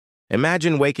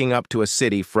Imagine waking up to a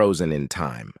city frozen in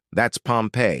time. That's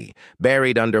Pompeii,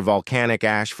 buried under volcanic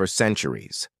ash for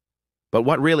centuries. But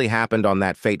what really happened on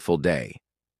that fateful day?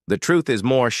 The truth is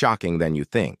more shocking than you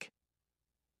think.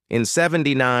 In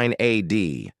 79 AD,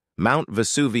 Mount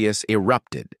Vesuvius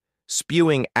erupted,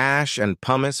 spewing ash and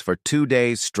pumice for 2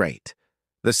 days straight.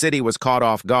 The city was caught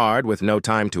off guard with no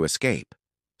time to escape.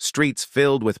 Streets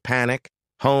filled with panic,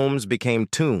 homes became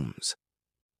tombs.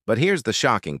 But here's the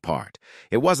shocking part.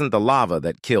 It wasn't the lava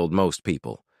that killed most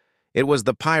people. It was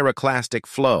the pyroclastic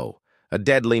flow, a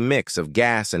deadly mix of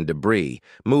gas and debris,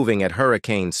 moving at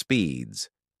hurricane speeds.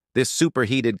 This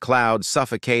superheated cloud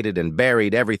suffocated and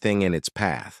buried everything in its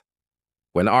path.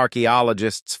 When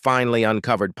archaeologists finally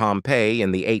uncovered Pompeii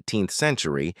in the 18th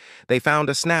century, they found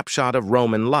a snapshot of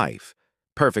Roman life,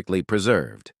 perfectly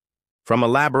preserved. From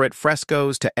elaborate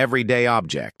frescoes to everyday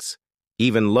objects,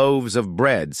 even loaves of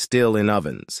bread still in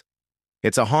ovens.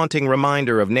 It's a haunting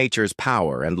reminder of nature's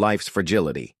power and life's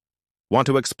fragility. Want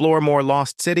to explore more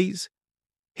lost cities?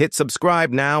 Hit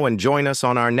subscribe now and join us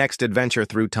on our next adventure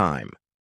through time.